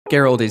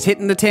Geralt is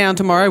hitting the town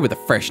tomorrow with a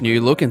fresh new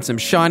look and some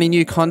shiny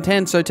new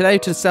content, so today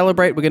to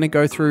celebrate we're going to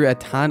go through a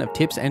ton of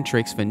tips and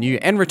tricks for new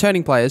and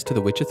returning players to The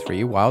Witcher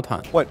 3 Wild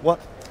Hunt. Wait, what?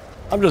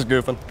 I'm just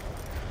goofing.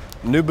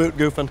 New boot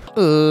goofing.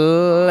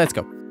 Let's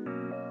go.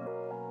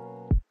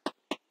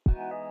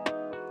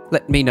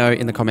 Let me know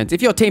in the comments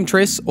if you're Team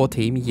Triss or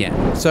Team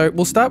Yen. So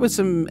we'll start with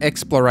some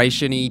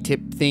exploration-y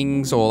tip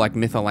things, or like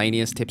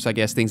miscellaneous tips, I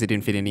guess, things that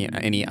didn't fit in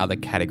any other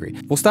category.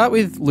 We'll start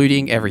with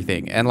looting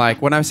everything. And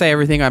like when I say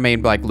everything, I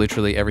mean like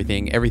literally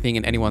everything. Everything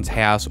in anyone's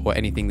house or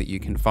anything that you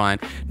can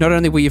find. Not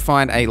only will you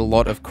find a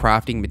lot of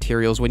crafting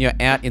materials, when you're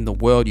out in the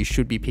world, you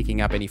should be picking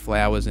up any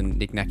flowers and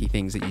knick-knacky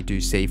things that you do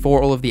see.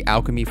 For all of the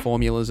alchemy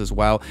formulas as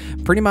well,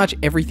 pretty much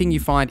everything you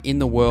find in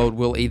the world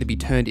will either be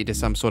turned into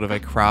some sort of a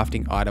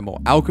crafting item or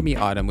alchemy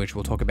item, which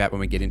we'll talk about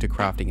when we get into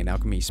crafting and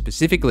alchemy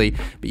specifically,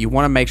 but you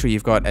want to make sure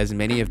you've got as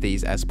many of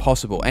these as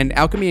possible. And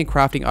alchemy and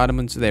crafting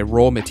items, they're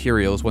raw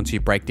materials. Once you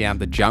break down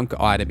the junk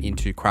item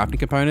into crafting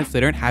components,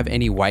 they don't have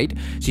any weight,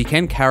 so you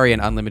can carry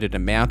an unlimited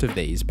amount of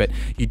these, but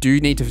you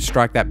do need to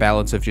strike that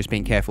balance of just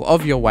being careful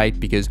of your weight,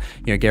 because,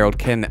 you know, Geralt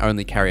can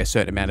only carry a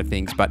certain amount of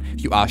things, but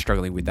if you are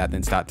struggling with that,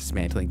 then start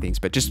dismantling things.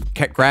 But just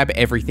grab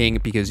everything,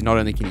 because not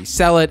only can you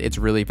sell it, it's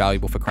really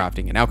valuable for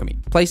crafting and alchemy.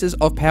 Places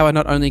of power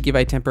not only give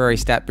a temporary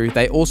stat boost,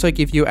 they also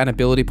give you an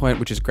ability point,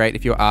 which is great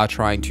if you are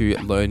trying to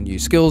learn new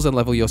skills and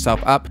level yourself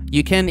up.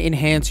 You can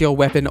enhance your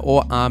weapon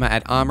or armor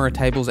at armorer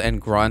tables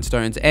and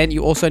grindstones, and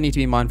you also need to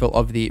be mindful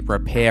of the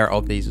repair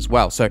of these as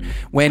well. So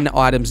when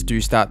items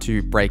do start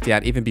to break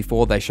down, even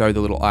before they show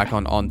the little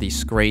icon on the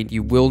screen,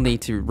 you will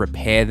need to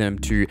repair them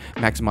to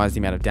maximize the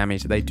amount of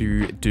damage that they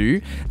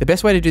do. The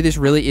best way to do this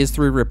really is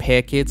through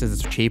repair kits, as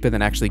it's cheaper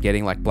than actually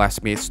getting like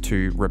blacksmiths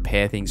to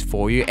repair things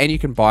for you, and you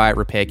can buy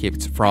repair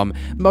kits from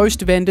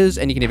most vendors,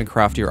 and you can even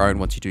craft your own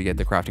once you do get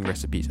the crafting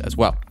recipes as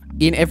well.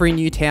 In every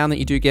new town that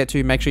you do get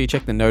to, make sure you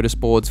check the notice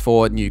boards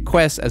for new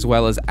quests, as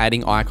well as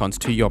adding icons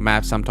to your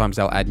map. Sometimes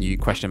they'll add new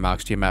question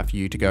marks to your map for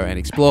you to go and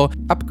explore.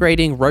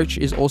 Upgrading Roach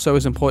is also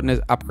as important as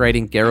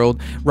upgrading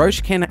Geralt.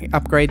 Roach can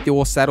upgrade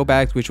your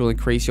saddlebags, which will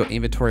increase your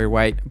inventory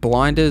weight.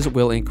 Blinders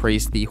will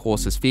increase the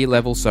horse's fear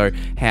level, so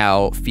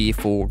how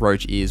fearful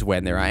Roach is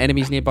when there are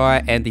enemies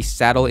nearby. And the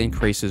saddle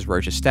increases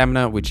Roach's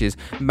stamina, which is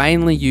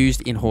mainly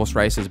used in horse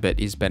races, but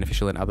is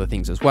beneficial in other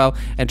things as well.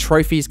 And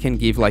trophies can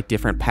give like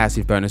different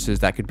passive bonuses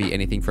that could be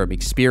anything from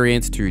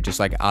experience to just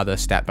like other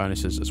stat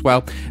bonuses as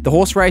well. The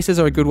horse races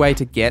are a good way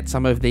to get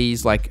some of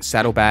these like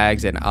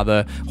saddlebags and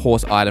other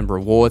horse item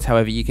rewards.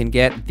 However, you can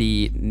get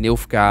the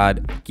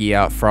Nilfgaard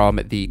gear from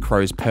the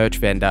Crow's Perch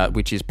vendor,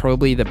 which is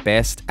probably the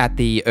best at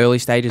the early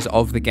stages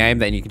of the game.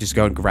 Then you can just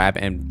go and grab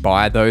and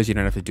buy those. You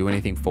don't have to do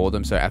anything for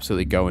them, so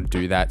absolutely go and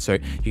do that. So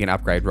you can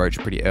upgrade Roach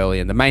pretty early,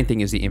 and the main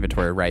thing is the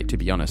inventory rate, to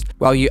be honest.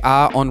 While you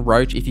are on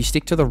Roach, if you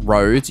stick to the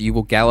roads, you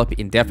will gallop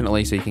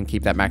indefinitely, so you can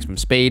keep that maximum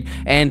speed,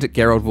 and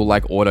Geralt will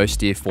like auto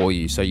steer for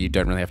you, so you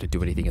don't really have to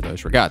do anything in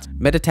those regards.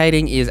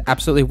 Meditating is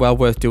absolutely well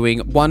worth doing.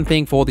 One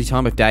thing for the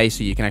time of day,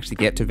 so you can actually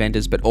get to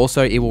vendors, but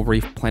also it will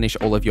replenish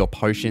all of your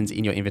potions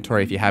in your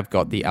inventory if you have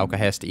got the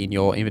Alkahest in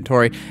your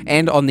inventory.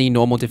 And on the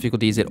normal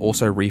difficulties, it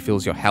also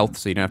refills your health,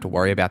 so you don't have to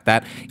worry about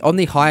that. On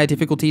the higher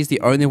difficulties,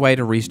 the only way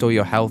to restore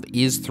your health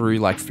is through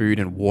like food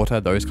and water,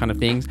 those kind of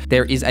things.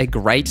 There is a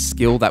great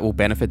skill that will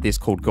benefit this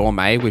called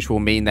Gourmet, which will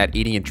mean that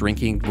eating and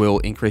drinking will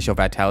increase your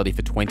vitality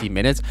for 20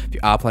 minutes. If you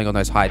are playing on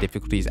those higher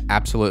difficulties,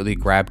 absolutely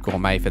grab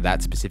Gourmet for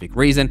that specific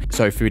reason,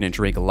 so food and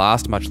drink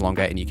last much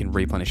longer and you can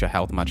replenish your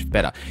health much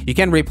better. You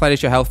can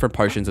replenish your health from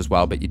potions as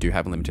well, but you do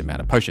have a limited amount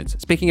of potions.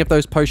 Speaking of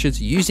those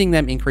potions, using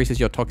them increases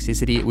your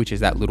toxicity, which is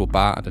that little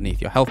bar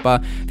underneath your health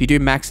bar. If you do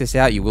max this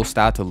out, you will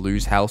start to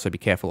lose health, so be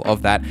careful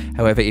of that.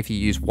 However, if you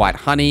use white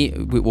honey,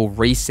 it will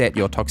reset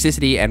your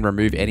toxicity and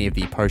remove any of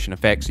the potion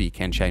effects, so you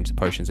can change the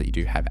potions that you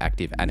do have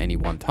active at any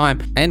one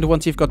time. And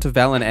once you've got to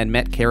Velen and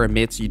met Kara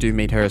Mitz, you do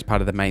meet her as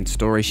part of the main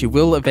story. She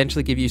will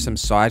eventually give you some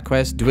side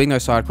quests. Doing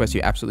those side quests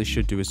you absolutely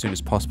should do as soon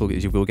as possible,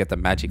 because you will get the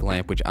magic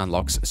lamp, which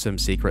unlocks some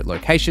secret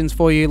locations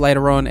for you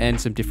later on and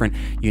some different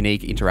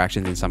unique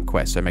interactions in some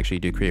quests, so make sure you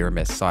do clear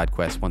and side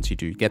quests once you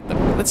do get them.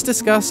 Let's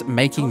discuss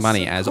making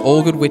money, as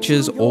all good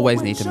witches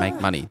always need to make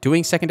money.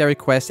 Doing secondary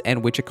quests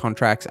and witcher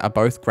contracts are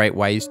both great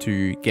ways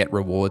to get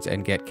rewards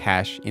and get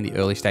cash in the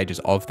early stages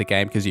of the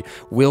game, because you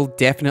will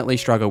definitely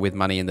struggle with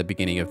money in the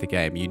beginning of the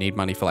game. You need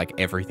money for like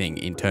everything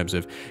in terms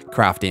of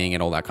crafting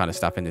and all that kind of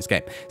stuff in this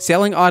game.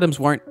 Selling items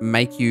won't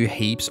make you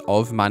heaps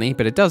of money,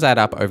 but it does add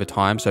up over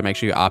time, so make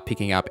sure you are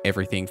picking up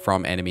everything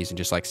from enemies and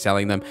just like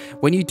selling them.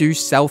 When you do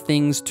sell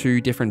things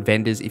to different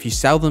vendors, if you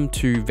sell them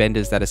to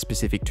vendors that are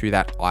specific to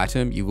that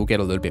item, you will get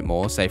a little bit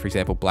more. Say for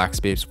example,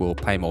 blacksmiths will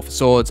pay more for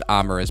swords,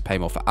 armorers pay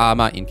more for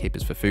armor,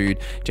 innkeepers for food,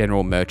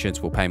 general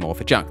merchants will pay more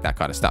for junk, that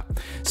kind of stuff.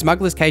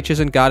 Smugglers' caches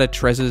and guarded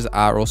treasures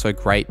are also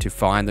great to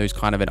find those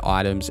kind of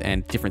items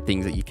and different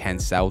things that you can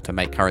sell to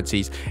make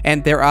currencies,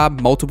 and there are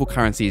multiple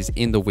currencies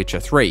in The Witcher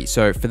 3,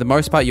 so for the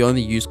most part you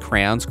only use use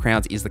crowns.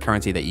 Crowns is the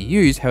currency that you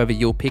use. However,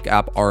 you'll pick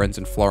up orens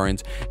and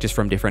florins just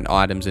from different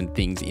items and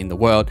things in the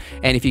world.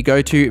 And if you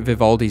go to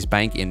Vivaldi's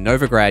bank in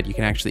Novigrad, you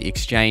can actually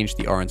exchange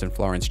the orens and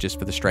florins just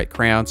for the straight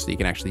crowns, so you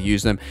can actually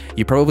use them.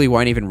 You probably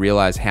won't even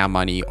realize how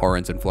many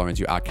orens and florins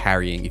you are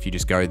carrying. If you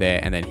just go there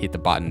and then hit the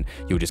button,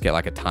 you'll just get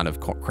like a ton of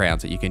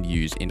crowns that you can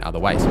use in other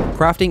ways.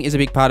 Crafting is a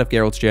big part of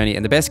Geralt's journey,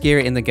 and the best gear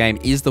in the game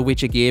is the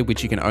Witcher gear,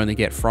 which you can only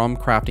get from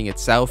crafting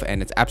itself,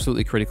 and it's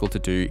absolutely critical to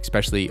do,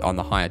 especially on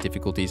the higher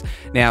difficulties.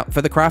 Now,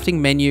 for the crafting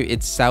menu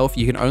itself,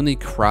 you can only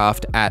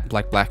craft at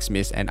like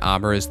blacksmiths and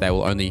armorers. They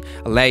will only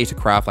allow you to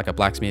craft like a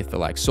blacksmith for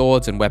like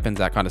swords and weapons,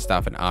 that kind of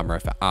stuff, and armorer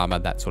for armor,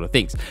 that sort of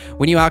things.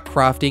 When you are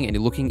crafting and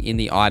you're looking in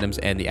the items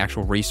and the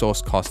actual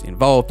resource cost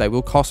involved, they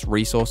will cost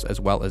resource as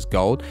well as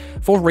gold.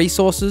 For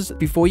resources,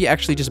 before you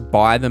actually just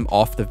buy them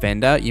off the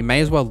vendor, you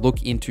may as well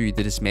look into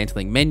the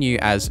dismantling menu,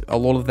 as a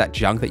lot of that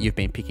junk that you've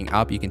been picking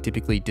up, you can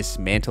typically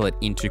dismantle it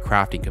into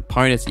crafting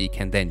components that you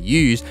can then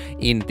use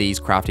in these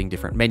crafting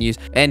different menus.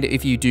 And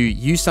if you do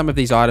use some of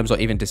these items or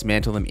even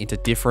dismantle them into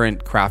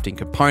different crafting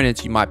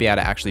components, you might be able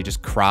to actually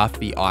just craft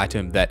the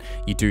item that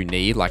you do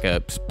need, like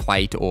a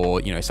plate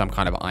or, you know, some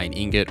kind of iron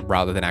ingot,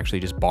 rather than actually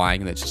just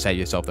buying that to save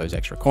yourself those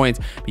extra coins.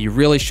 But you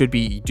really should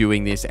be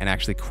doing this and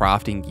actually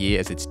crafting gear,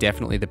 as it's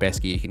definitely the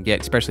best gear you can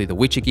get, especially the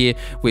Witcher gear,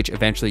 which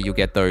eventually you'll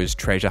get those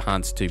treasure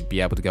hunts to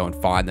be able to go and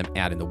find them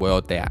out in the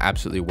world. They are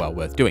absolutely well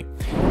worth doing.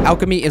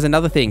 Alchemy is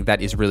another thing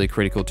that is really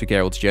critical to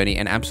Geralt's journey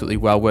and absolutely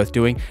well worth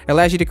doing. It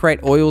allows you to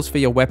create oils for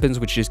your weapons,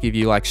 which just give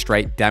you like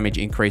straight damage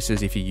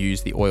increases if you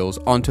use the oils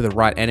onto the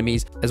right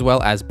enemies, as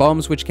well as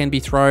bombs, which can be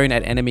thrown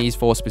at enemies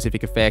for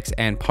specific effects,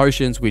 and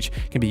potions, which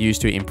can be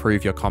used to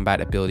improve your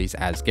combat abilities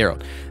as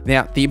Geralt.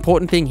 Now, the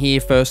important thing here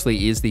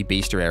firstly is the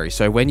bestiary.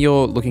 So when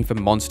you're looking for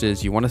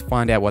monsters, you want to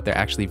find out what they're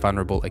actually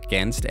vulnerable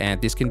against,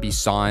 and this can be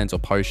signs or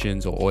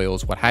potions or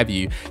oils, what have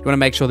you. You want to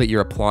make sure that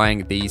you're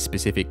applying these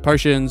specific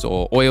potions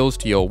or oils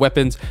to your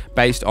weapons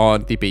based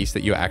on the beast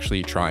that you're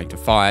actually trying to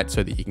fight,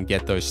 so that you can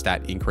get those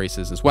stat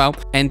increases as well.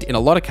 And in a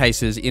lot of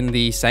cases, in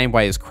the same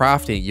way as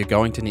crafting, you're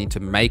going to need to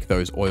make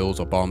those oils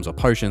or bombs or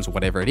potions or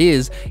whatever it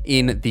is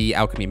in the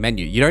alchemy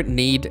menu. You don't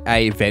need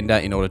a vendor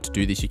in order to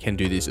do this. You can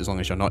do this as long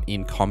as you're not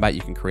in combat.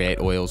 You can create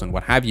oils and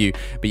what have you,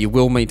 but you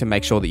will need to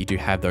make sure that you do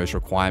have those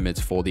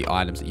requirements for the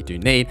items that you do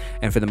need.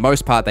 And for the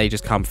most part, they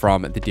just come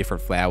from the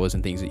different flowers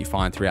and things that you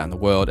find throughout in the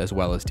world, as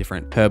well as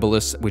different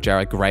herbalists, which are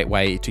a great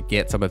way to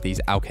get some of these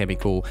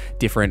alchemical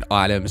different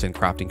items and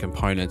crafting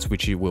components,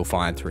 which you will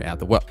find throughout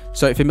the world.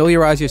 So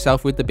familiarize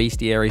yourself with the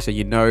bestiary so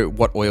you know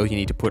what oil you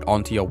need to put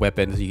onto your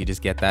weapons, so you can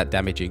just get that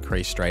damage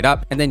increase straight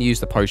up, and then use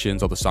the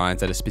potions or the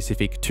signs that are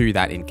specific to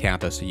that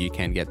encounter, so you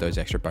can get those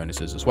extra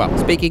bonuses as well.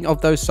 Speaking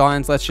of those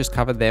signs, let's just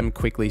cover them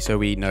quickly so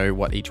we know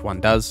what each one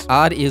does.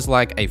 Ard is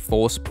like a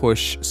force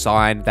push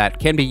sign that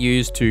can be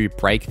used to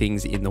break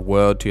things in the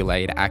world, to allow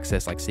you to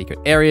access like secret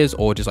areas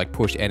or just like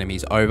push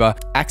enemies over.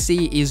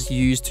 Axii is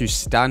used to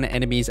stun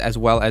enemies, as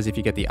well as if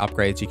you get the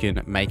upgrades, you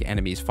can make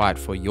enemies fight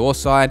for your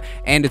side.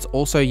 And it's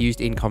also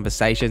used in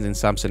conversations. In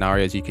some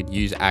scenarios, you could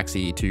use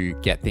Axii to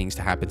get things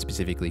to happen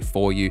specifically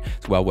for you.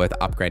 It's well worth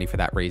upgrading for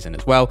that reason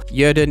as well.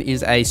 Yrden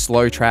is a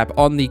slow trap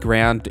on the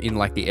ground in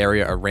like the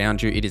area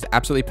around you. It is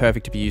absolutely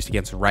perfect to be used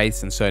against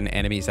wraiths and certain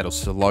enemies that'll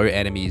slow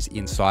enemies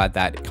inside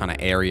that kind of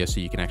area, so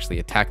you can actually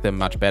attack them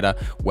much better.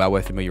 Well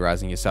worth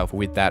familiarizing yourself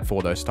with that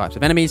for those types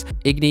of enemies.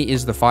 Igni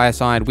is the fire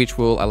sign, which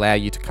will allow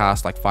you to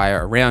cast like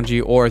fire around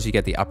you, or as you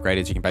get the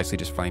upgraded, you can basically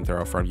just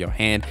flamethrower from your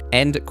hand.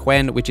 And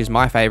Quen, which is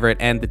my favorite,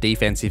 and the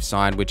defensive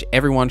sign, which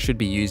everyone should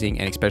be using,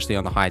 and especially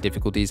on the higher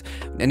difficulties.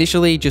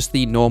 Initially, just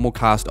the normal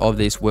cast of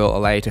this will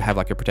allow you to have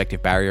like a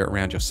protective barrier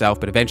around yourself,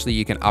 but eventually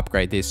you can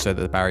upgrade this so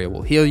that the barrier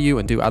will heal you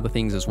and do other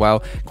things as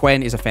well.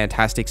 Quen is a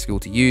fantastic skill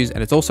to use,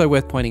 and it's also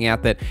worth pointing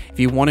out that if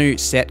you want to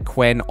set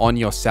Quen on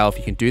yourself,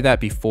 you can do that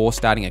before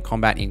starting a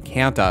combat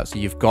encounter, so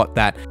you've got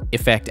that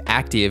effect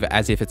active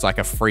as if it's like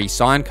a free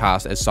sign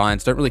cast, as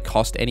signs don't really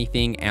cost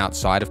anything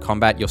outside of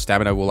combat. Your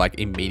stamina will like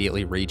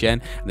immediately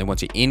regen, and then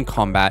once you're in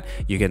combat,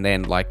 you can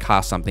then like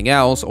cast something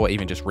else, or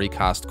even just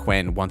recast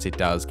Quen once it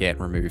does get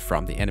removed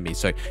from the enemy,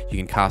 so you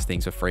can cast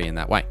things for free in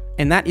that way.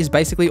 And that is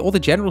basically all the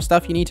general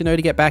stuff you need to know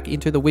to get back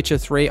into The Witcher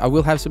 3. I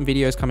will have some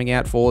videos coming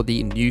out for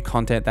the new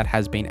content that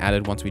has been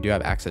added once we do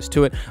have access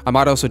to it. I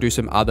might also do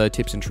some other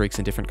tips and tricks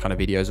and different kind of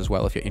videos as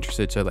well if you're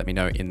interested, so let me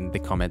know in the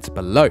comments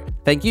below.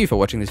 Thank you for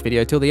watching this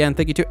video till the end.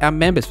 Thank you to our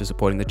members for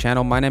supporting the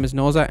channel. My name is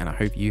NorZZa, and I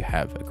hope you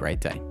have a great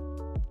day.